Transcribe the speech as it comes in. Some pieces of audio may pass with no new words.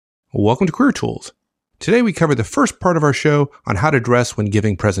Welcome to Career Tools. Today we cover the first part of our show on how to dress when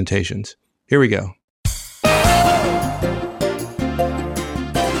giving presentations. Here we go.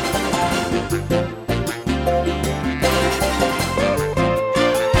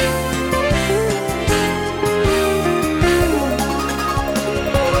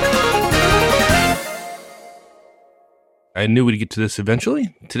 I knew we'd get to this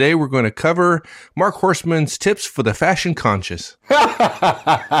eventually. Today we're going to cover Mark Horstman's tips for the fashion conscious.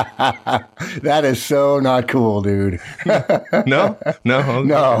 That is so not cool, dude. No? Okay.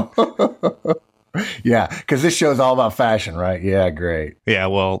 No. Yeah, because this show's all about fashion, right? Yeah, great. Yeah,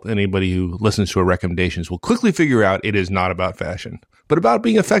 well, anybody who listens to our recommendations will quickly figure out it is not about fashion, but about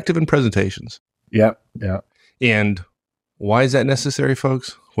being effective in presentations. Yep. And why is that necessary,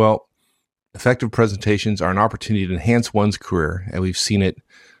 folks? Well, effective presentations are an opportunity to enhance one's career, and we've seen it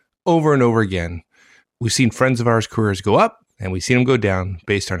over and over again. We've seen friends of ours' careers go up, and we've seen them go down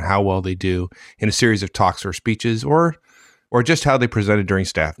based on how well they do in a series of talks or speeches, or just how they presented during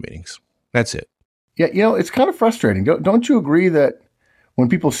staff meetings. That's it. Yeah, it's kind of frustrating. Don't you agree that when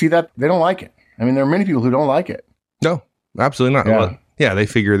people see that, they don't like it? I mean, there are many people who don't like it. No, absolutely not. Yeah, well, they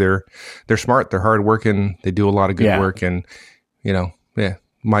figure they're smart, they're hardworking, they do a lot of good work, and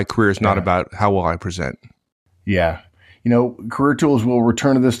my career is not about how well I present. Yeah. Career Tools will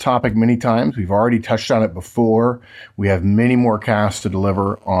return to this topic many times. We've already touched on it before. We have many more casts to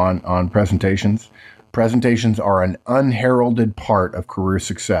deliver on presentations. Presentations are an unheralded part of career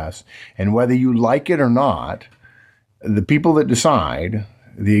success. And whether you like it or not, the people that decide,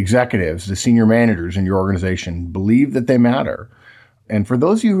 the executives, the senior managers in your organization, believe that they matter. And for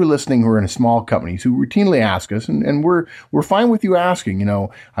those of you who are listening who are in small companies who routinely ask us, and we're fine with you asking,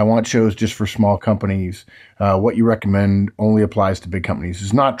 I want shows just for small companies. What you recommend only applies to big companies.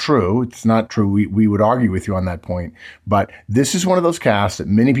 It's not true. It's not true. We would argue with you on that point. But this is one of those casts that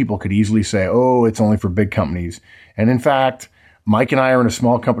many people could easily say, oh, it's only for big companies. And in fact, Mike and I are in a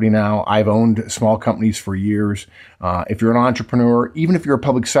small company now. I've owned small companies for years. If you're an entrepreneur, even if you're a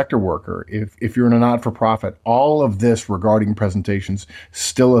public sector worker, if you're in a not-for-profit, all of this regarding presentations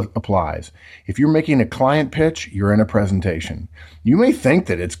still applies. If you're making a client pitch, you're in a presentation. You may think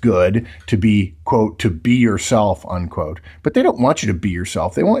that it's good to be, quote, to be yourself, unquote, but they don't want you to be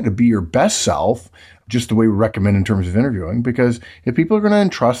yourself. They want you to be your best self, just the way we recommend in terms of interviewing, because if people are going to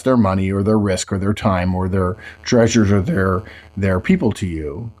entrust their money or their risk or their time or their treasures or their people to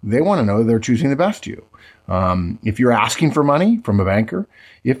you, they want to know they're choosing the best you. If you're asking for money from a banker,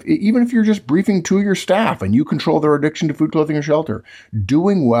 even if you're just briefing two of your staff and you control their addiction to food, clothing, or shelter,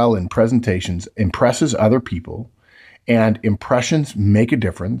 doing well in presentations impresses other people, and impressions make a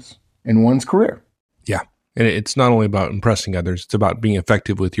difference in one's career. Yeah. And it's not only about impressing others, it's about being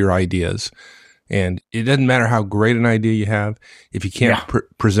effective with your ideas. And it doesn't matter how great an idea you have. If you can't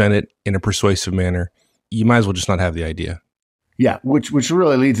present it in a persuasive manner, you might as well just not have the idea. Yeah, which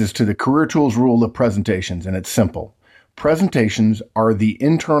really leads us to the Career Tools rule of presentations, and it's simple. Presentations are the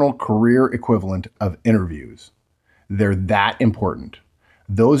internal career equivalent of interviews. They're that important.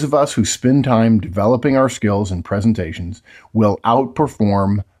 Those of us who spend time developing our skills in presentations will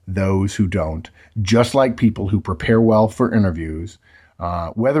outperform those who don't, just like people who prepare well for interviews.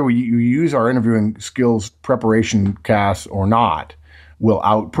 Whether you use our interviewing skills preparation casts or not, will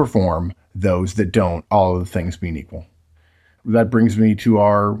outperform those that don't, all of the things being equal. That brings me to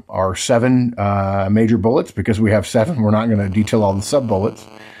our 7 major bullets. Because we have 7, we're not going to detail all the sub-bullets,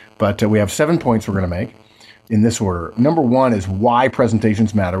 but we have 7 points we're going to make in this order. Number 1 is why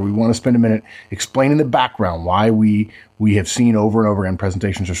presentations matter. We want to spend a minute explaining the background, why we have seen over and over again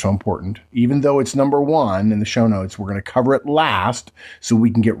presentations are so important. Even though it's number 1 in the show notes, we're going to cover it last so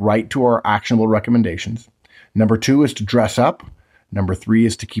we can get right to our actionable recommendations. Number 2 is to dress up. Number 3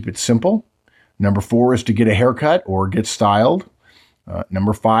 is to keep it simple. Number 4 is to get a haircut or get styled.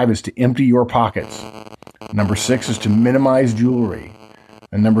 Number 5 is to empty your pockets. Number 6 is to minimize jewelry.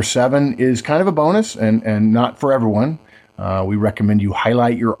 And number 7 is kind of a bonus and not for everyone. We recommend you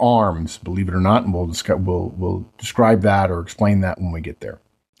highlight your arms, believe it or not, and we'll describe that or explain that when we get there.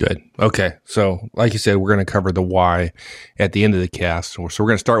 Good. Okay. So like you said, we're going to cover the why at the end of the cast. So we're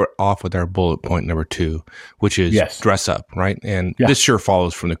going to start off with our bullet point number 2, which is dress up, right? And this sure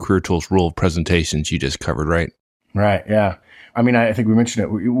follows from the Career Tools rule of presentations you just covered, right? Right. Yeah. I mean, I think we mentioned it.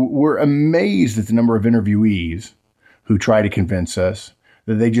 We're amazed at the number of interviewees who try to convince us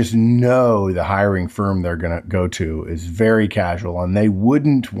that they just know the hiring firm they're going to go to is very casual and they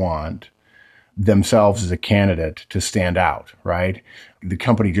wouldn't want themselves as a candidate to stand out, right? The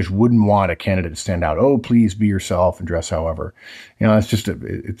company just wouldn't want a candidate to stand out. Oh, please be yourself and dress however. It's just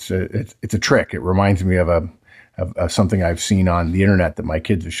it's a trick. It reminds me of of something I've seen on the internet that my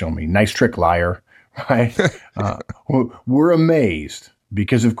kids have shown me. Nice trick, liar. Right? We're amazed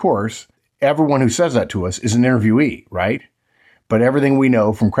because, of course, everyone who says that to us is an interviewee, right? But everything we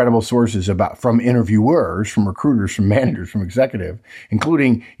know from credible sources from interviewers, from recruiters, from managers, from executive,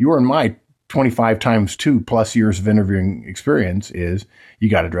 including your and my 25 times 2+ years of interviewing experience, is you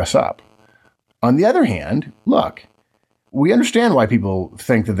got to dress up. On the other hand, look, we understand why people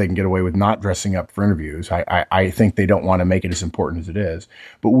think that they can get away with not dressing up for interviews. I think they don't want to make it as important as it is.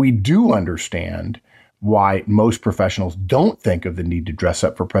 But we do understand why most professionals don't think of the need to dress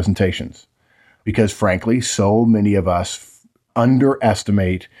up for presentations. Because frankly, so many of us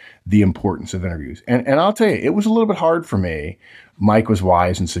underestimate the importance of interviews. And I'll tell you, it was a little bit hard for me. Mike was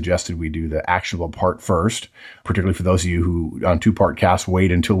wise and suggested we do the actionable part first, particularly for those of you who on 2-part cast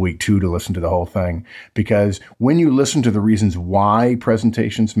wait until week 2 to listen to the whole thing. Because when you listen to the reasons why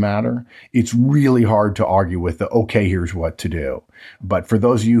presentations matter, it's really hard to argue with the, okay, here's what to do. But for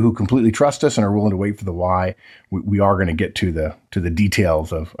those of you who completely trust us and are willing to wait for the why, we are going to get to the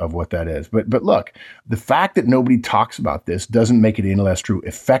details of what that is. But look, the fact that nobody talks about this doesn't make it any less true.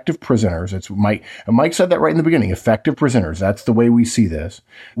 Effective presenters, it's Mike said that right in the beginning, effective presenters, that's the way we see this.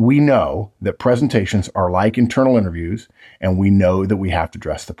 We know that presentations are like internal interviews, and we know that we have to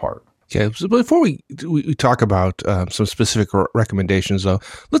dress the part. Okay, so before we talk about some specific recommendations, though,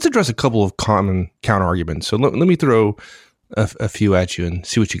 let's address a couple of common counter arguments. So let me throw a few at you and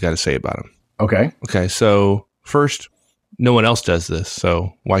see what you got to say about them. Okay. So first, no one else does this,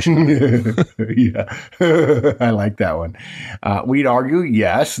 so why should I? Yeah, I like that one. We'd argue,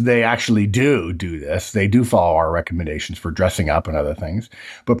 yes, they actually do this. They do follow our recommendations for dressing up and other things,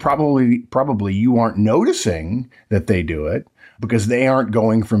 but probably you aren't noticing that they do it because they aren't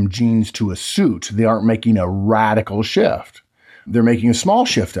going from jeans to a suit. They aren't making a radical shift. They're making a small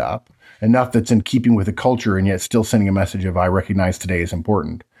shift up, enough that's in keeping with the culture and yet still sending a message of, I recognize today is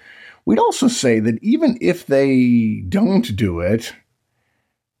important. We'd also say that even if they don't do it,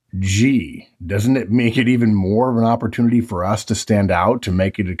 doesn't it make it even more of an opportunity for us to stand out, to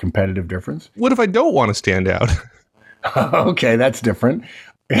make it a competitive difference? What if I don't want to stand out? Okay, that's different.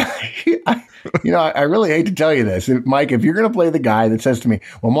 I really hate to tell you this, Mike, if you're going to play the guy that says to me,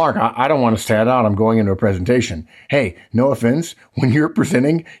 well, Mark, I don't want to stand out. I'm going into a presentation. Hey, no offense. When you're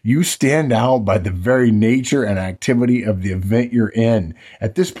presenting, you stand out by the very nature and activity of the event you're in.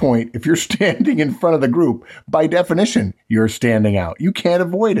 At this point, if you're standing in front of the group, by definition, you're standing out. You can't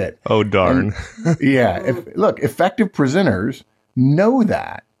avoid it. Oh, darn. Effective presenters know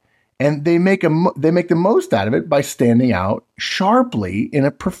that. And they make the most out of it by standing out sharply in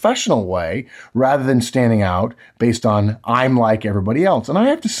a professional way rather than standing out based on I'm like everybody else. And I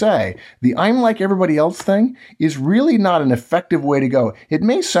have to say, the I'm like everybody else thing is really not an effective way to go. It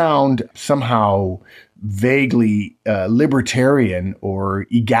may sound somehow vaguely libertarian or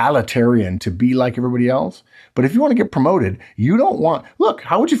egalitarian to be like everybody else. But if you want to get promoted,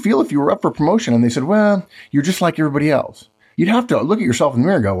 how would you feel if you were up for promotion and they said, well, you're just like everybody else? You'd have to look at yourself in the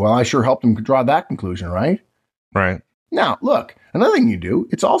mirror and go, well, I sure helped them draw that conclusion, right? Right. Now, look, another thing you do,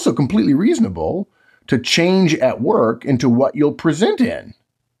 it's also completely reasonable to change at work into what you'll present in,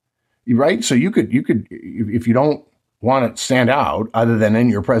 right? So you could, if you don't want to stand out other than in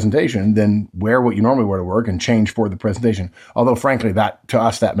your presentation, then wear what you normally wear to work and change for the presentation. Although, frankly, to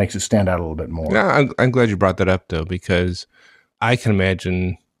us, that makes it stand out a little bit more. Yeah, I'm glad you brought that up, though, because I can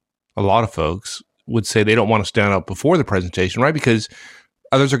imagine a lot of folks would say they don't want to stand up before the presentation, right? Because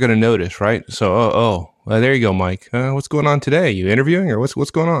others are going to notice, right? So, well, there you go, Mike. What's going on today? You interviewing or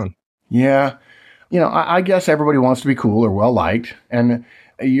what's going on? Yeah. I guess everybody wants to be cool or well-liked. And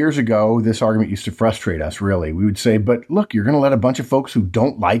years ago, this argument used to frustrate us, really. We would say, but look, you're going to let a bunch of folks who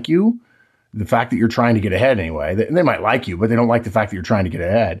don't like you, the fact that you're trying to get ahead anyway, they might like you, but they don't like the fact that you're trying to get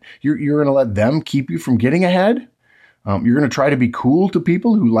ahead. You're going to let them keep you from getting ahead? You're going to try to be cool to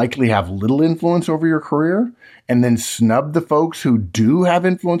people who likely have little influence over your career and then snub the folks who do have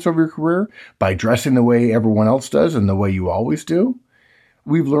influence over your career by dressing the way everyone else does and the way you always do.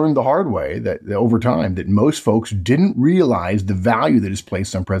 We've learned the hard way that over time that most folks didn't realize the value that is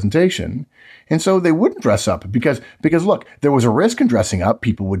placed on presentation. And so they wouldn't dress up because look, there was a risk in dressing up.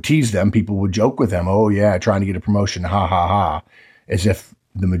 People would tease them. People would joke with them. Oh yeah, trying to get a promotion. Ha ha ha. As if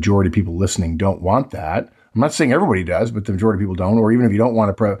the majority of people listening don't want that. I'm not saying everybody does, but the majority of people don't. Or even if you don't want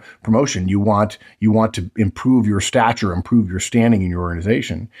a promotion, you want to improve your stature, improve your standing in your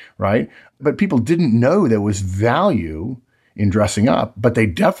organization, right? But people didn't know there was value in dressing up, but they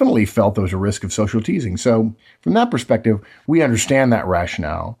definitely felt there was a risk of social teasing. So from that perspective, we understand that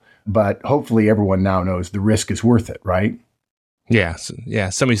rationale, but hopefully everyone now knows the risk is worth it, right? Yeah. Yeah.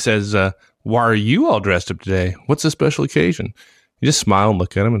 Somebody says, Why are you all dressed up today? What's the special occasion? You just smile and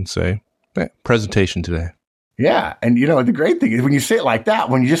look at them and say, presentation today. Yeah. And, the great thing is when you say it like that,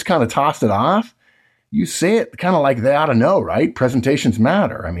 when you just kind of toss it off, you say it kind of like they ought to know, right? Presentations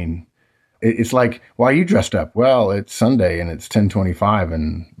matter. I mean, it's like, why are you dressed up? Well, it's Sunday and it's 10:25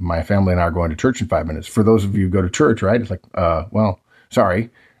 and my family and I are going to church in 5 minutes. For those of you who go to church, right? It's like, well, sorry,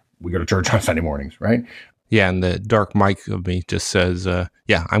 we go to church on Sunday mornings, right? Yeah, and the dark mic of me just says,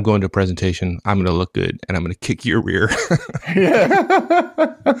 I'm going to a presentation. I'm going to look good, and I'm going to kick your rear.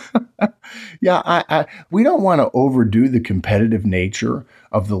 Yeah, we don't want to overdo the competitive nature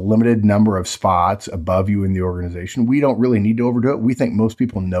of the limited number of spots above you in the organization. We don't really need to overdo it. We think most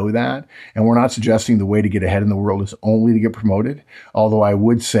people know that, and we're not suggesting the way to get ahead in the world is only to get promoted. Although I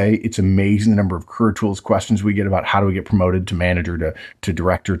would say it's amazing the number of Career Tools questions we get about how do we get promoted to manager, to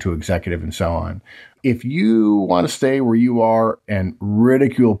director, to executive, and so on. If you want to stay where you are and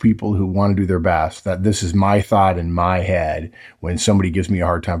ridicule people who want to do their best, that this is my thought in my head when somebody gives me a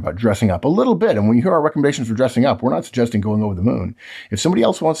hard time about dressing up a little bit. And when you hear our recommendations for dressing up, we're not suggesting going over the moon. If somebody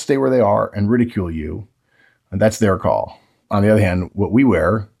else wants to stay where they are and ridicule you, that's their call. On the other hand, what we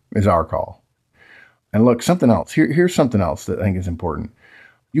wear is our call. And look, something else. Here's something else that I think is important.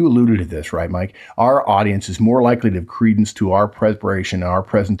 You alluded to this, right, Mike? Our audience is more likely to have credence to our preparation and our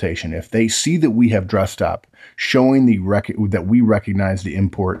presentation if they see that we have dressed up, showing that we recognize the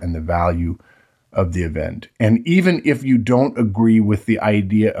import and the value of the event. And even if you don't agree with the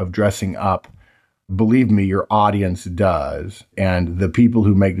idea of dressing up, believe me, your audience does. And the people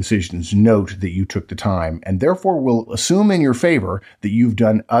who make decisions note that you took the time and therefore will assume in your favor that you've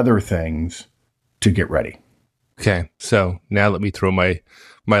done other things to get ready. Okay, so now let me throw my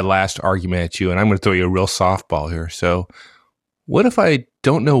last argument at you, and I'm going to throw you a real softball here. So what if I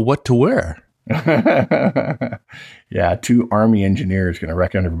don't know what to wear? Yeah, 2 Army engineers going to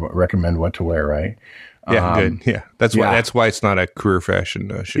recommend what to wear, right? Yeah, good. Yeah, that's why it's not a career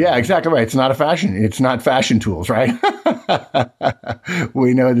fashion show. Yeah, exactly right. It's not fashion tools, right?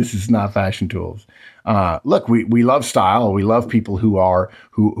 We know this is not fashion tools. Look, we love style. We love people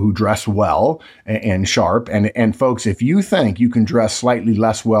who dress well and sharp. And folks, if you think you can dress slightly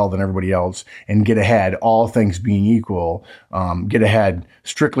less well than everybody else and get ahead, all things being equal, get ahead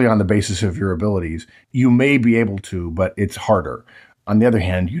strictly on the basis of your abilities, you may be able to, but it's harder. On the other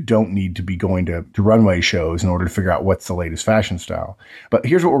hand, you don't need to be going to runway shows in order to figure out what's the latest fashion style. But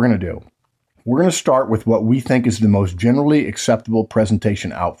here's what we're going to do. We're going to start with what we think is the most generally acceptable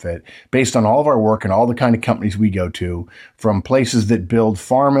presentation outfit based on all of our work and all the kind of companies we go to, from places that build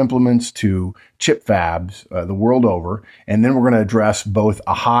farm implements to chip fabs the world over. And then we're going to address both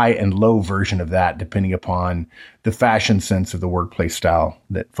a high and low version of that, depending upon the fashion sense of the workplace style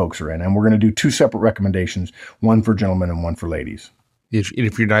that folks are in. And we're going to do 2 separate recommendations, one for gentlemen and one for ladies.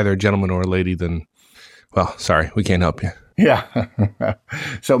 If you're neither a gentleman or a lady, then, well, sorry, we can't help you. Yeah.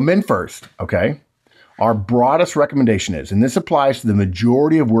 So men first, okay? Our broadest recommendation is, and this applies to the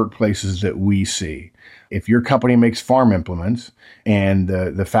majority of workplaces that we see, if your company makes farm implements and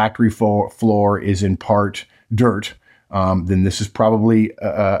the factory floor is in part dirt, then this is probably,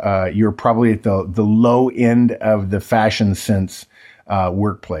 you're probably at the low end of the fashion sense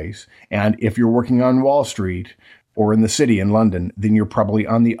workplace. And if you're working on Wall Street or in the city in London, then you're probably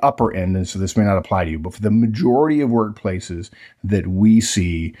on the upper end, and so this may not apply to you. But for the majority of workplaces that we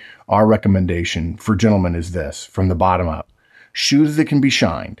see, our recommendation for gentlemen is this, from the bottom up. Shoes that can be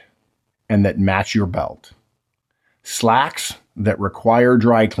shined and that match your belt. Slacks that require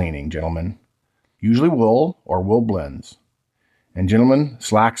dry cleaning, gentlemen. Usually wool or wool blends. And gentlemen,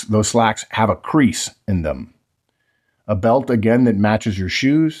 those slacks have a crease in them. A belt, again, that matches your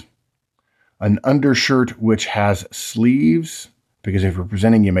shoes. An undershirt which has sleeves, because if you're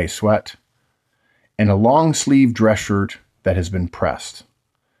presenting, you may sweat. And a long sleeve dress shirt that has been pressed.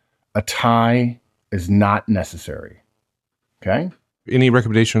 A tie is not necessary. Okay? Any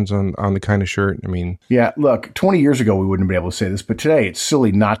recommendations on the kind of shirt? I mean, yeah, look, 20 years ago, we wouldn't be able to say this, but today it's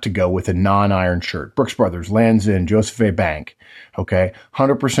silly not to go with a non-iron shirt. Brooks Brothers, Lands' End, Joseph A. Bank. Okay?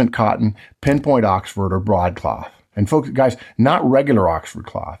 100% cotton, pinpoint Oxford or broadcloth. And folks, guys, not regular Oxford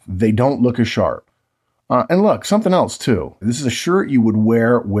cloth. They don't look as sharp. And look, something else too. This is a shirt you would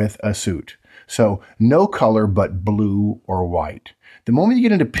wear with a suit. So no color but blue or white. The moment you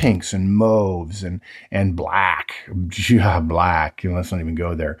get into pinks and mauves and black, black, let's not even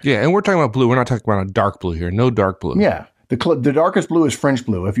go there. Yeah, and we're talking about blue. We're not talking about a dark blue here. No dark blue. Yeah. The darkest blue is French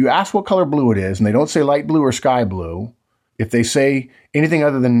blue. If you ask what color blue it is, and they don't say light blue or sky blue, if they say anything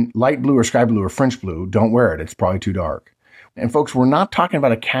other than light blue or sky blue or French blue, don't wear it. It's probably too dark. And folks, we're not talking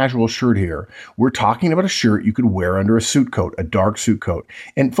about a casual shirt here. We're talking about a shirt you could wear under a suit coat, a dark suit coat.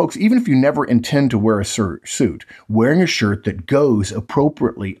 And folks, even if you never intend to wear a suit, wearing a shirt that goes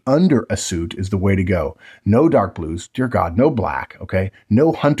appropriately under a suit is the way to go. No dark blues, dear God, no black, okay?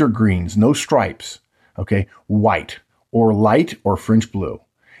 No hunter greens, no stripes, okay? White or light or French blue.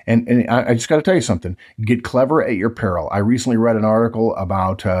 And I just got to tell you something. Get clever at your peril. I recently read an article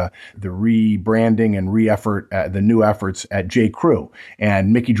about the rebranding and the new efforts at J. Crew.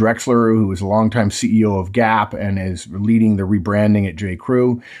 And Mickey Drexler, who is a longtime CEO of Gap and is leading the rebranding at J.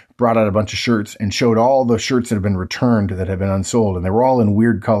 Crew, brought out a bunch of shirts and showed all the shirts that have been returned that have been unsold. And they were all in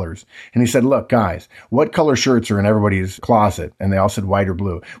weird colors. And he said, look, guys, what color shirts are in everybody's closet? And they all said white or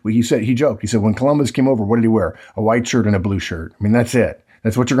blue. Well, he joked. He said, when Columbus came over, what did he wear? A white shirt and a blue shirt. I mean, that's it.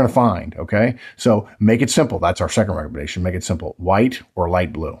 That's what you're going to find, okay? So make it simple. That's our second recommendation. Make it simple. White or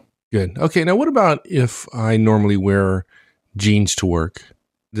light blue. Good. Okay, now what about if I normally wear jeans to work?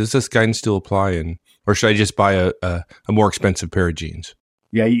 Does this guidance still apply, or should I just buy a more expensive pair of jeans?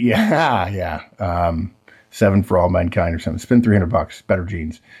 Yeah. 7 for all mankind or something. Spend $300, better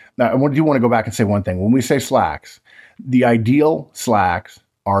jeans. Now, I do want to go back and say one thing. When we say slacks, the ideal slacks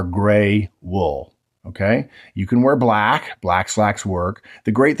are gray wool. Okay. You can wear black slacks work.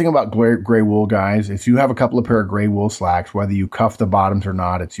 The great thing about gray wool, guys, if you have a couple of pair of gray wool slacks, whether you cuff the bottoms or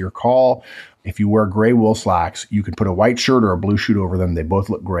not, it's your call. If you wear gray wool slacks, you can put a white shirt or a blue shirt over them. They both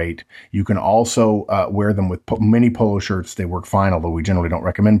look great. You can also wear them with mini polo shirts. They work fine, although we generally don't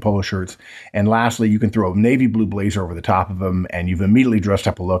recommend polo shirts. And lastly, you can throw a navy blue blazer over the top of them, and you've immediately dressed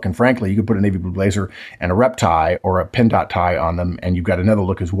up a look. And frankly, you can put a navy blue blazer and a rep tie or a pin dot tie on them, and you've got another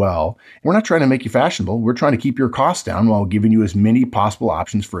look as well. We're not trying to make you fashionable. We're trying to keep your costs down while giving you as many possible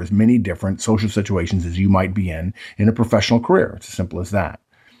options for as many different social situations as you might be in a professional career. It's as simple as that.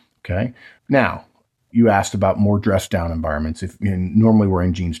 Okay. Now, you asked about more dressed down environments if you're normally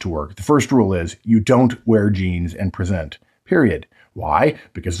wearing jeans to work. The first rule is you don't wear jeans and present, period. Why?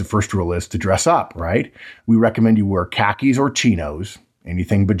 Because the first rule is to dress up, right? We recommend you wear khakis or chinos,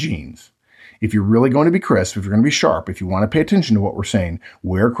 anything but jeans. If you're really going to be crisp, if you're going to be sharp, if you want to pay attention to what we're saying,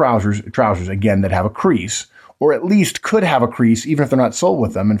 wear trousers again, that have a crease, or at least could have a crease, even if they're not sold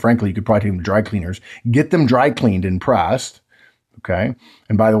with them. And frankly, you could probably take them to dry cleaners, get them dry cleaned and pressed. Okay.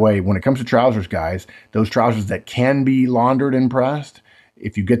 And by the way, when it comes to trousers, guys, those trousers that can be laundered and pressed,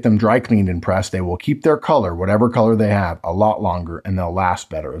 if you get them dry cleaned and pressed, they will keep their color, whatever color they have, a lot longer, and they'll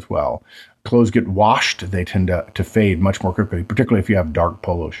last better as well. Clothes get washed, they tend to fade much more quickly, particularly if you have dark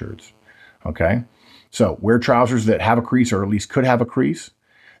polo shirts. Okay. So wear trousers that have a crease, or at least could have a crease.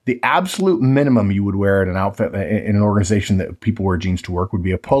 The absolute minimum you would wear at an outfit in an organization that people wear jeans to work would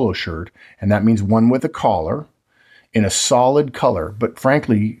be a polo shirt. And that means one with a collar, in a solid color. But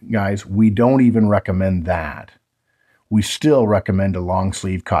frankly, guys, we don't even recommend that. We still recommend a long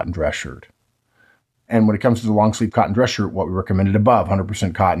sleeve cotton dress shirt. And when it comes to the long sleeve cotton dress shirt, what we recommended above,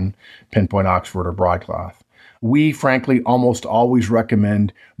 100% cotton, pinpoint Oxford, or broadcloth. We frankly almost always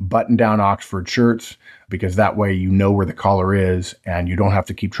recommend button down Oxford shirts, because that way you know where the collar is and you don't have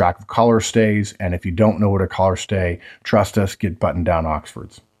to keep track of collar stays. And if you don't know what a collar stay, trust us, get button down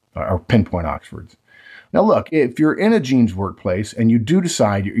Oxfords or pinpoint Oxfords. Now, look, if you're in a jeans workplace and you do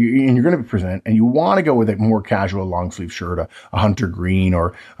decide and you're going to present and you want to go with a more casual long sleeve shirt, a hunter green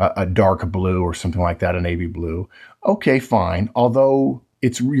or a dark blue or something like that, a navy blue, okay, fine. Although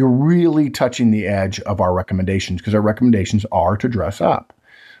you're really touching the edge of our recommendations, because our recommendations are to dress up.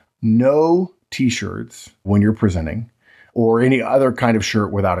 No t-shirts when you're presenting, or any other kind of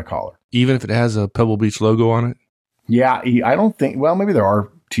shirt without a collar. Even if it has a Pebble Beach logo on it? Yeah, I don't think, well, maybe there are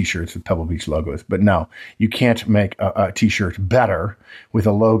t-shirts with Pebble Beach logos, but no, you can't make a t-shirt better with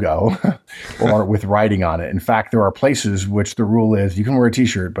a logo or with writing on it. In fact, there are places which the rule is you can wear a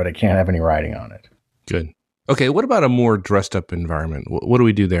t-shirt, but it can't have any writing on it. Good. Okay, what about a more dressed up environment? What do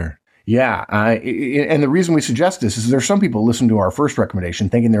we do there? Yeah, and the reason we suggest this is there's some people listening to our first recommendation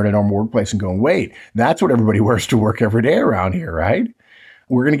thinking they're in a normal workplace and going, wait, that's what everybody wears to work every day around here, right?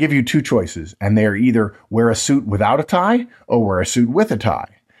 We're going to give you two choices, and they're either wear a suit without a tie or wear a suit with a tie.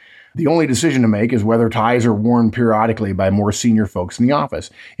 The only decision to make is whether ties are worn periodically by more senior folks in the office.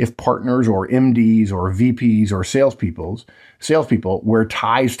 If partners or MDs or VPs or salespeople wear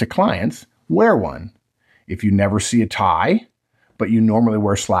ties to clients, wear one. If you never see a tie, but you normally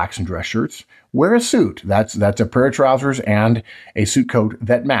wear slacks and dress shirts, wear a suit. That's a pair of trousers and a suit coat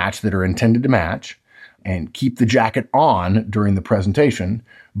that match, that are intended to match, and keep the jacket on during the presentation,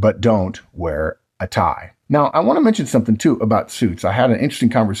 but don't wear a tie. Now, I want to mention something too about suits. I had an interesting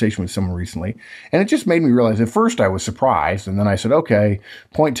conversation with someone recently, and it just made me realize at first I was surprised, and then I said, okay,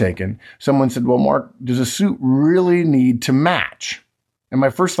 point taken. Someone said, well, Mark, does a suit really need to match? And my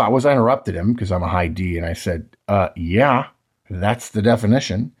first thought was I interrupted him because I'm a high D, and I said, yeah, that's the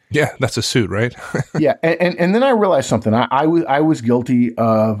definition. Yeah, that's a suit, right? Yeah, and then I realized something. I was guilty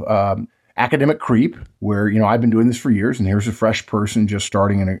of academic creep, where I've been doing this for years, and here's a fresh person just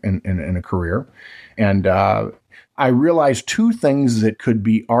starting in a career, and I realized two things that could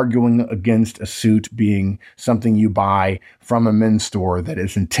be arguing against a suit being something you buy from a men's store that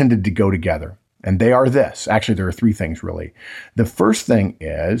is intended to go together. And they are this. Actually, there are three things, really. The first thing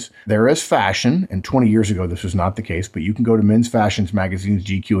is there is fashion, and 20 years ago, this was not the case, but you can go to men's fashions magazines,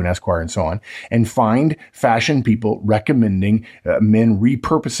 GQ and Esquire and so on, and find fashion people recommending men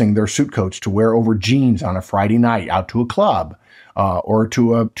repurposing their suit coats to wear over jeans on a Friday night out to a club. Or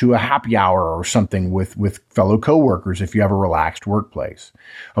to a happy hour or something with fellow coworkers if you have a relaxed workplace.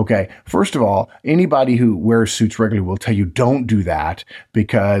 Okay, first of all, anybody who wears suits regularly will tell you don't do that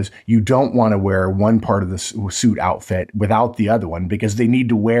because you don't want to wear one part of the suit outfit without the other one because they need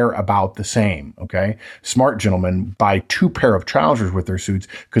to wear about the same. Okay, smart gentlemen buy two pair of trousers with their suits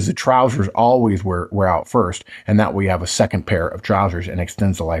because the trousers always wear out first, and that way you have a second pair of trousers and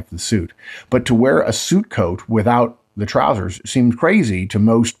extends the life of the suit. But to wear a suit coat without the trousers seemed crazy to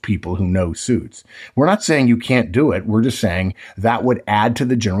most people who know suits. We're not saying you can't do it. We're just saying that would add to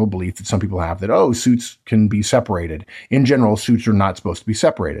the general belief that some people have that, suits can be separated. In general, suits are not supposed to be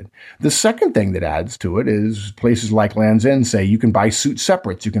separated. The second thing that adds to it is places like Land's End say you can buy suit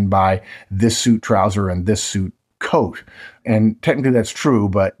separates. You can buy this suit trouser and this suit coat. And technically that's true,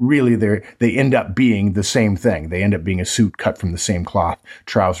 but really they end up being the same thing. They end up being a suit cut from the same cloth,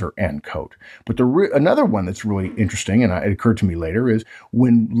 trouser and coat. But another one that's really interesting, and it occurred to me later, is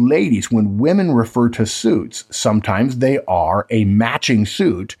when women refer to suits, sometimes they are a matching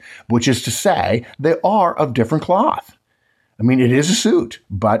suit, which is to say they are of different cloth. I mean, it is a suit,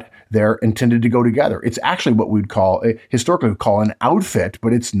 but they're intended to go together. It's actually what we'd historically call an outfit,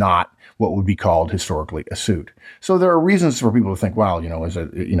 but it's not what would be called historically a suit. So there are reasons for people to think, well,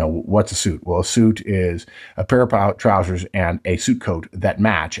 what's a suit? Well, a suit is a pair of trousers and a suit coat that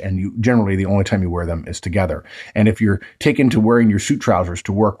match. And generally the only time you wear them is together. And if you're taken to wearing your suit trousers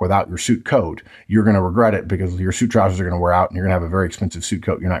to work without your suit coat, you're going to regret it because your suit trousers are going to wear out and you're going to have a very expensive suit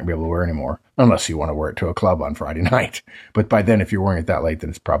coat you're not going to be able to wear anymore, unless you want to wear it to a club on Friday night. But by then, if you're wearing it that late, then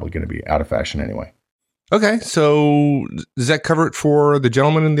it's probably going to be out of fashion anyway. Okay, so does that cover it for the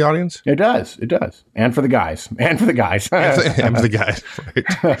gentlemen in the audience? It does. And for the guys. And for the guys.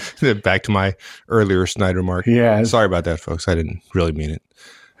 Right. Back to my earlier snide remark. Yeah. Sorry about that, folks. I didn't really mean it.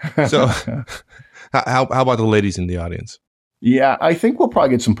 So how about the ladies in the audience? Yeah, I think we'll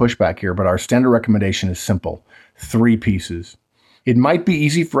probably get some pushback here, but our standard recommendation is simple. 3 pieces. It might be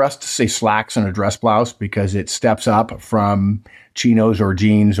easy for us to say slacks and a dress blouse because it steps up from chinos or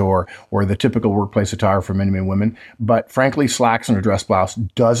jeans or the typical workplace attire for men and women. But frankly, slacks and a dress blouse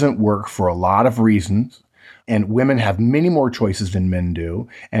doesn't work for a lot of reasons. And women have many more choices than men do.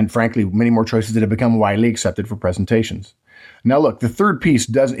 And frankly, many more choices that have become widely accepted for presentations. Now, look, the third piece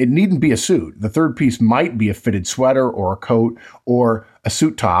it needn't be a suit. The third piece might be a fitted sweater or a coat or a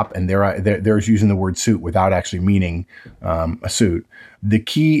suit top. And there's using the word suit without actually meaning a suit. The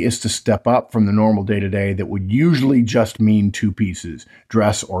key is to step up from the normal day-to-day that would usually just mean 2 pieces,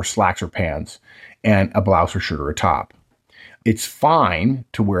 dress or slacks or pants, and a blouse or shirt or a top. It's fine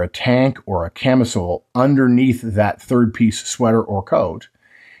to wear a tank or a camisole underneath that third piece sweater or coat,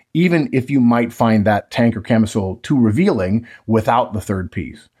 even if you might find that tank or camisole too revealing without the third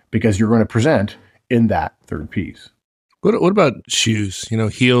piece, because you're going to present in that third piece. What about shoes?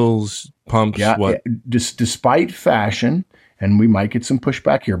 Heels, pumps, what? Yeah, despite fashion, and we might get some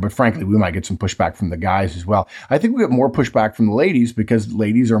pushback here, but frankly, we might get some pushback from the guys as well. I think we get more pushback from the ladies because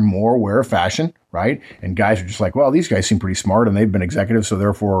ladies are more aware of fashion, right? And guys are just like, well, these guys seem pretty smart and they've been executives, so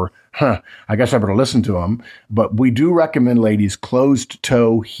therefore, I guess I better listen to them. But we do recommend ladies closed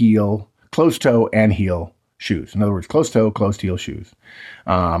toe and heel shoes. In other words, closed toe, closed heel shoes.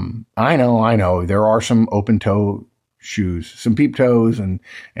 I know. There are some open toe shoes, some peep toes and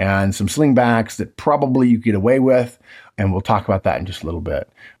some slingbacks that probably you get away with. And we'll talk about that in just a little bit.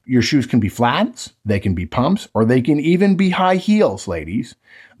 Your shoes can be flats, they can be pumps, or they can even be high heels, ladies.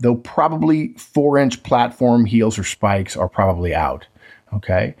 Though probably 4-inch platform heels or spikes are probably out.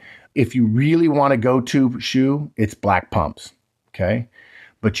 Okay. If you really want a go-to shoe, it's black pumps. Okay.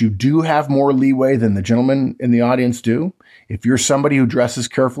 but you do have more leeway than the gentlemen in the audience do. If you're somebody who dresses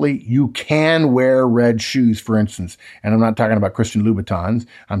carefully, you can wear red shoes, for instance. And I'm not talking about Christian Louboutins.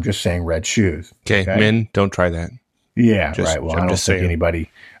 I'm just saying red shoes. Okay. Men, don't try that. Yeah, right. Well, I don't think any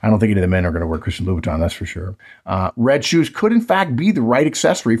of the men are going to wear Christian Louboutin, that's for sure. Red shoes could, in fact, be the right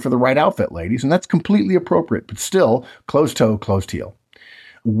accessory for the right outfit, ladies, and that's completely appropriate. But still, closed toe, closed heel.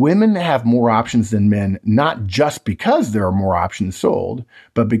 Women have more options than men, not just because there are more options sold,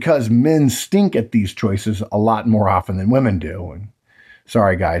 but because men stink at these choices a lot more often than women do. And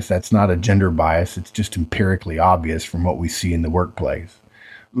sorry, guys, that's not a gender bias. It's just empirically obvious from what we see in the workplace.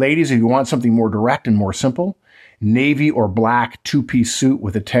 Ladies, if you want something more direct and more simple, navy or black two-piece suit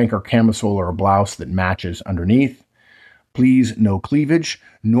with a tank or camisole or a blouse that matches underneath. Please, no cleavage.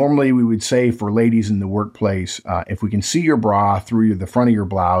 Normally, we would say for ladies in the workplace, if we can see your bra through the front of your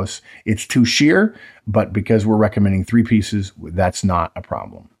blouse, it's too sheer. But because we're recommending 3 pieces, that's not a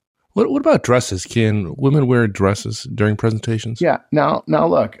problem. What about dresses? Can women wear dresses during presentations? Yeah. Now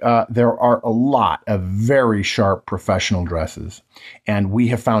look, there are a lot of very sharp professional dresses. And we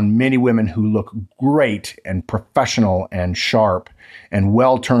have found many women who look great and professional and sharp and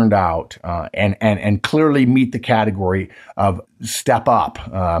well turned out and clearly meet the category of step up,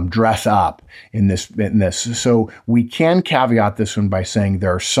 dress up in this. So we can caveat this one by saying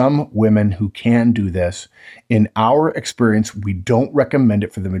there are some women who can do this. In our experience, we don't recommend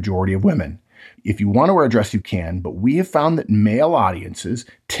it for the majority of women. If you want to wear a dress, you can, but we have found that male audiences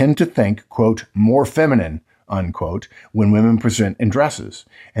tend to think, quote, more feminine, unquote, when women present in dresses.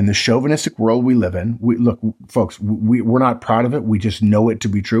 And the chauvinistic world we live in, we're not proud of it. We just know it to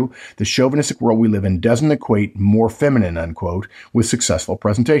be true. The chauvinistic world we live in doesn't equate more feminine, unquote, with successful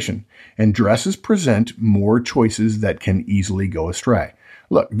presentation. And dresses present more choices that can easily go astray.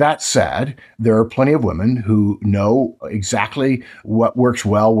 Look, that said, there are plenty of women who know exactly what works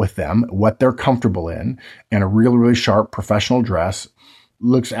well with them, what they're comfortable in, and a really, really sharp professional dress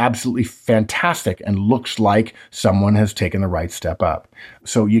looks absolutely fantastic and looks like someone has taken the right step up.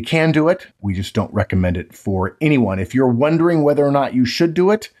 So you can do it. We just don't recommend it for anyone. If you're wondering whether or not you should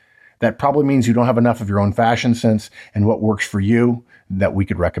do it, that probably means you don't have enough of your own fashion sense and what works for you that we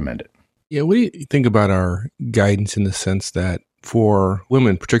could recommend it. Yeah. What do you think about our guidance in the sense that for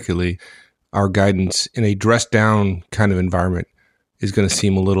women particularly, our guidance in a dressed down kind of environment is going to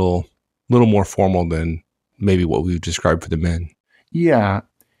seem a little more formal than maybe what we've described for the men? Yeah.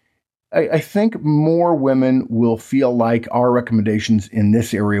 I think more women will feel like our recommendations in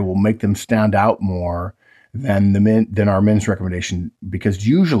this area will make them stand out more than our men's recommendation, because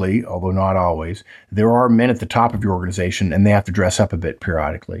usually, although not always, there are men at the top of your organization and they have to dress up a bit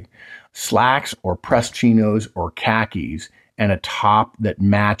periodically. Slacks or pressed chinos or khakis and a top that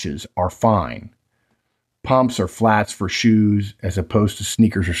matches are fine. Pumps or flats for shoes as opposed to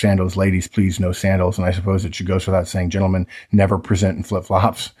sneakers or sandals. Ladies, please, no sandals. And I suppose it should go without saying, gentlemen, never present in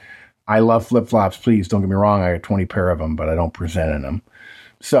flip-flops. I love flip-flops. Please don't get me wrong. I got 20 pair of them, but I don't present in them.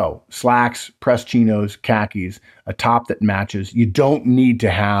 So slacks, pressed chinos, khakis, a top that matches. You don't need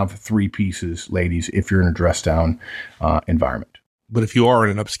to have 3 pieces, ladies, if you're in a dress down environment. But if you are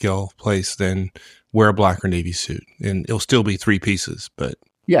in an upscale place, then wear a black or navy suit and it'll still be 3 pieces, but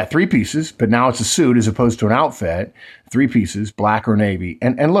yeah, 3 pieces, but now it's a suit as opposed to an outfit. 3 pieces, black or navy.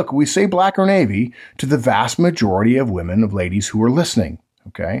 And look, we say black or navy to the vast majority of women, of ladies who are listening,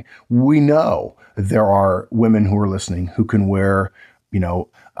 okay? We know there are women who are listening who can wear,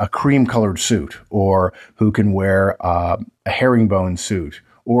 a cream-colored suit, or who can wear a herringbone suit,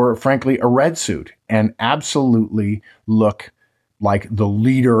 or frankly, a red suit, and absolutely look like the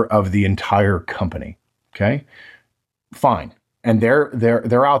leader of the entire company, okay? Fine. And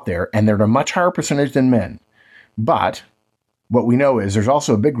they're out there, and they're at a much higher percentage than men. But what we know is there's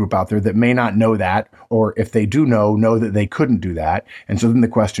also a big group out there that may not know that, or if they do know that they couldn't do that. And so then the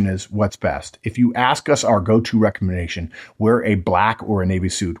question is, what's best? If you ask us our go-to recommendation, wear a black or a navy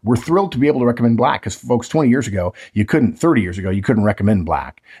suit. We're thrilled to be able to recommend black because, folks, 20 years ago, 30 years ago, you couldn't recommend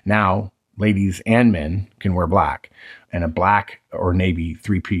black. Now, ladies and men can wear black, and a black or navy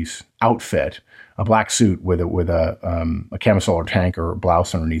 3-piece outfit, a black suit with a camisole or tank or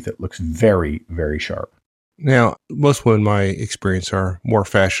blouse underneath it looks very, very sharp. Now, most women, in my experience, are more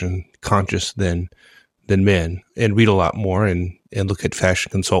fashion conscious than men and read a lot more and look at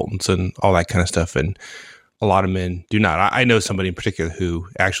fashion consultants and all that kind of stuff. And a lot of men do not. I know somebody in particular who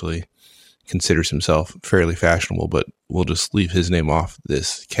actually considers himself fairly fashionable, but we'll just leave his name off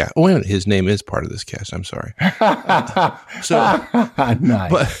this cast. Oh, wait a minute, his name is part of this cast. I'm sorry.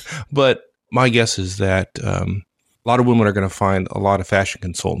 Nice. But my guess is that a lot of women are going to find a lot of fashion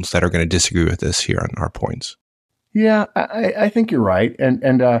consultants that are going to disagree with this here on our points. Yeah, I think you're right.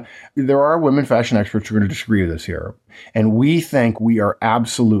 And there are women fashion experts who are going to disagree with us here. And we think we are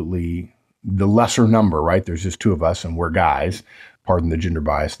absolutely the lesser number, right? There's just two of us and we're guys. Pardon the gender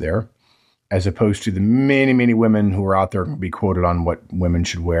bias there. As opposed to the many, many women who are out there going to be quoted on what women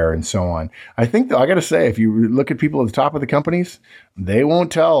should wear and so on. I think, though, I got to say, if you look at people at the top of the companies, they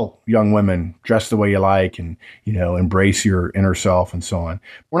won't tell young women dress the way you like and, embrace your inner self and so on.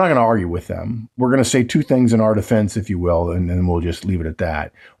 We're not going to argue with them. We're going to say two things in our defense, if you will, and then we'll just leave it at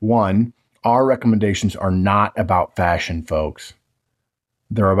that. One, our recommendations are not about fashion, folks.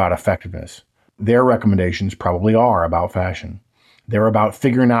 They're about effectiveness. Their recommendations probably are about fashion. They're about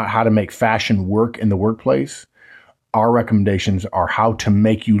figuring out how to make fashion work in the workplace. Our recommendations are how to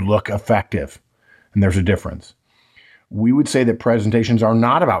make you look effective. And there's a difference. We would say that presentations are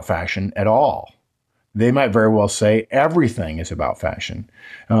not about fashion at all. They might very well say everything is about fashion.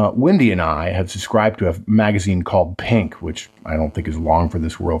 Wendy and I have subscribed to a magazine called Pink, which I don't think is long for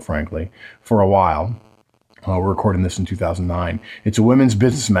this world, frankly, for a while. We're recording this in 2009. It's a women's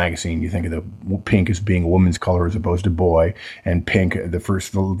business magazine. You think of the pink as being a woman's color as opposed to the pink,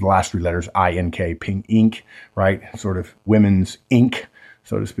 the last three letters, I-N-K, pink ink, right? Sort of women's ink,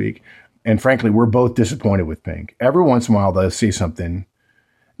 so to speak. And frankly, we're both disappointed with Pink. Every once in a while, they'll say something.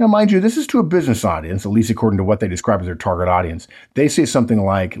 Now, mind you, this is to a business audience, at least according to what they describe as their target audience. They say something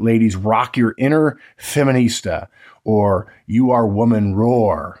like, ladies, rock your inner feminista, or you are woman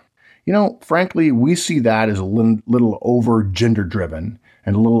roar. Frankly, we see that as a little over gender driven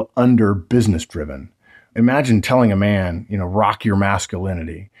and a little under business driven. Imagine telling a man, rock your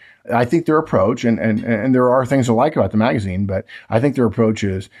masculinity. I think their approach, and there are things I like about the magazine, but I think their approach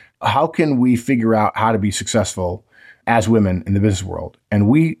is, how can we figure out how to be successful as women in the business world? And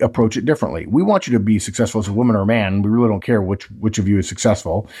we approach it differently. We want you to be successful as a woman or a man. We really don't care which of you is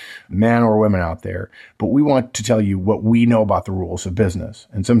successful, man or women out there. But we want to tell you what we know about the rules of business.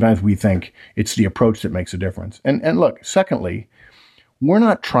 And sometimes we think it's the approach that makes a difference. And look, secondly, we're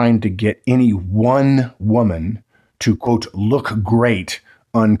not trying to get any one woman to, quote, look great,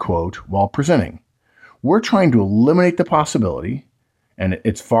 unquote, while presenting. We're trying to eliminate the possibility, and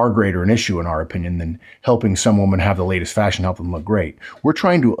it's far greater an issue in our opinion than helping some woman have the latest fashion, help them look great. We're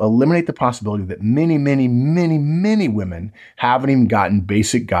trying to eliminate the possibility that many, many, many, many women haven't even gotten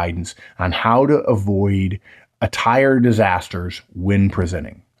basic guidance on how to avoid attire disasters when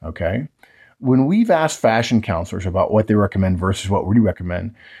presenting, okay? When we've asked fashion counselors about what they recommend versus what we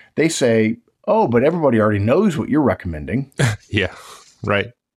recommend, they say, oh, but everybody already knows what you're recommending. Yeah,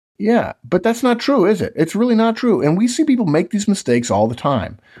 right. Yeah, but that's not true, is it? It's really not true. And we see people make these mistakes all the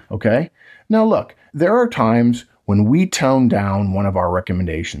time, okay? Now, look, there are times when we tone down one of our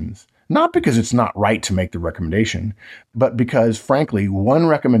recommendations, not because it's not right to make the recommendation, but because, frankly, one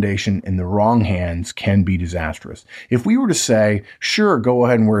recommendation in the wrong hands can be disastrous. If we were to say, sure, go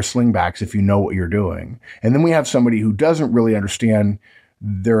ahead and wear slingbacks if you know what you're doing, and then we have somebody who doesn't really understand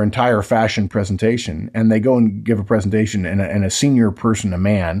their entire fashion presentation, and they go and give a presentation, and a senior person, a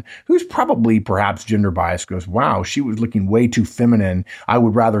man, who's probably perhaps gender biased, goes, wow, she was looking way too feminine. I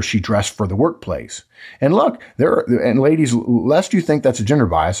would rather she dressed for the workplace. And look, and ladies, lest you think that's a gender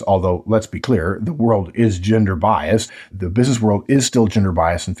bias, although let's be clear, the world is gender biased. The business world is still gender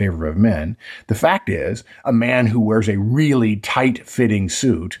biased in favor of men. The fact is, a man who wears a really tight-fitting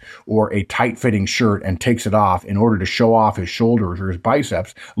suit or a tight-fitting shirt and takes it off in order to show off his shoulders or his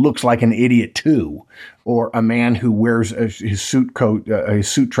biceps looks like an idiot too. Or a man who wears his suit coat, his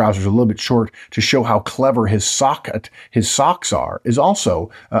suit trousers a little bit short to show how clever his socks are is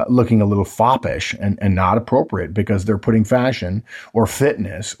also looking a little foppish and not appropriate because they're putting fashion or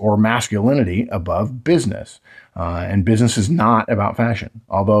fitness or masculinity above business. And business is not about fashion,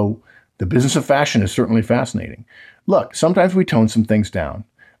 although the business of fashion is certainly fascinating. Look, sometimes we tone some things down.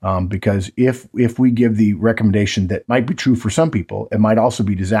 Because if we give the recommendation that might be true for some people, it might also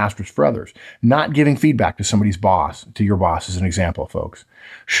be disastrous for others. Not giving feedback to somebody's boss, to your boss, is an example, folks.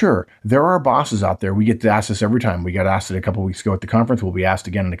 Sure, there are bosses out there. We get asked this every time. We got asked it a couple of weeks ago at the conference. We'll be asked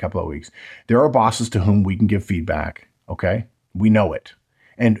again in a couple of weeks. There are bosses to whom we can give feedback. Okay, we know it.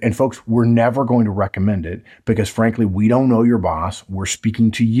 And folks, we're never going to recommend it because, frankly, we don't know your boss. We're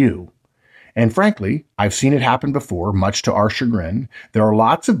speaking to you. And frankly, I've seen it happen before, much to our chagrin. There are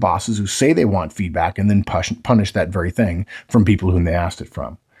lots of bosses who say they want feedback and then punish that very thing from people whom they asked it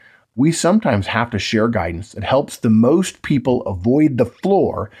from. We sometimes have to share guidance that helps the most people avoid the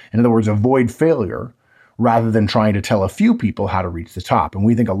floor, in other words, avoid failure, rather than trying to tell a few people how to reach the top. And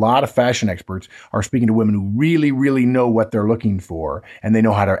we think a lot of fashion experts are speaking to women who really, really know what they're looking for, and they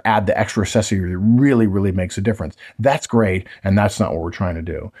know how to add the extra accessory that really, really makes a difference. That's great, and that's not what we're trying to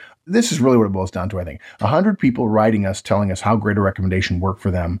do. This is really what it boils down to, I think. 100 people writing us, telling us how great a recommendation worked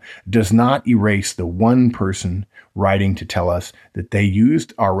for them does not erase the one person writing to tell us that they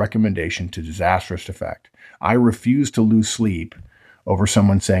used our recommendation to disastrous effect. I refuse to lose sleep over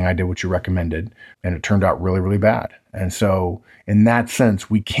someone saying I did what you recommended, and it turned out really, really bad. And so in that sense,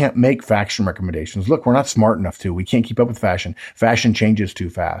 we can't make fashion recommendations. Look, we're not smart enough to. We can't keep up with fashion. Fashion changes too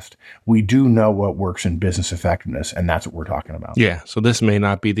fast. We do know what works in business effectiveness, and that's what we're talking about. Yeah, so this may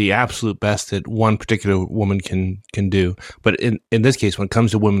not be the absolute best that one particular woman can do, but in this case, when it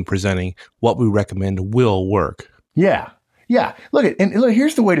comes to women presenting, what we recommend will work. Yeah. Look,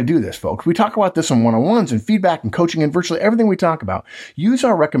 here's the way to do this, folks. We talk about this in one-on-ones and feedback and coaching and virtually everything we talk about. Use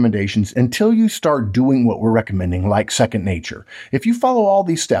our recommendations until you start doing what we're recommending, like second nature. If you follow all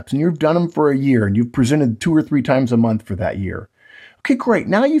these steps and you've done them for a year and you've presented 2 or 3 times a month for that year, okay, great.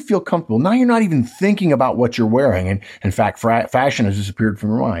 Now you feel comfortable. Now you're not even thinking about what you're wearing. And in fact, fashion has disappeared from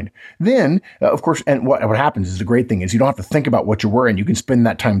your mind. Then, of course, and what happens is the great thing is you don't have to think about what you're wearing. You can spend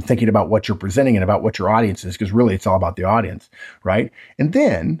that time thinking about what you're presenting and about what your audience is, because really it's all about the audience, right? And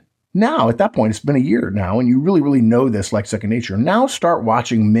then now at that point, it's been a year now, and you really, really know this like second nature. Now start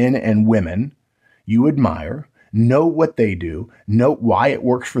watching men and women you admire, know what they do, know why it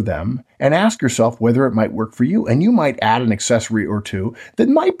works for them, and ask yourself whether it might work for you. And you might add an accessory or two that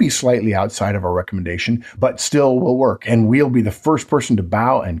might be slightly outside of our recommendation, but still will work. And we'll be the first person to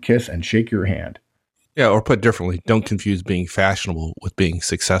bow and kiss and shake your hand. Yeah, or put differently, don't confuse being fashionable with being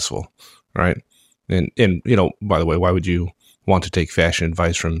successful, right? And by the way, why would you want to take fashion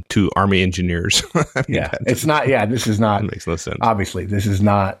advice from 2 Army engineers? This is not. That makes no sense. Obviously, this is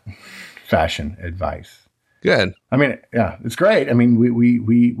not fashion advice. Good. I mean, yeah, it's great. I mean,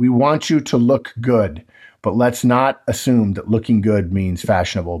 we want you to look good, but let's not assume that looking good means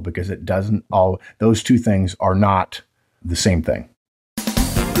fashionable, because it doesn't. All those two things are not the same thing.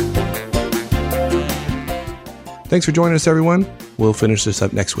 Thanks for joining us, everyone. We'll finish this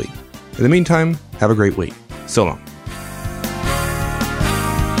up next week. In the meantime, have a great week. So long.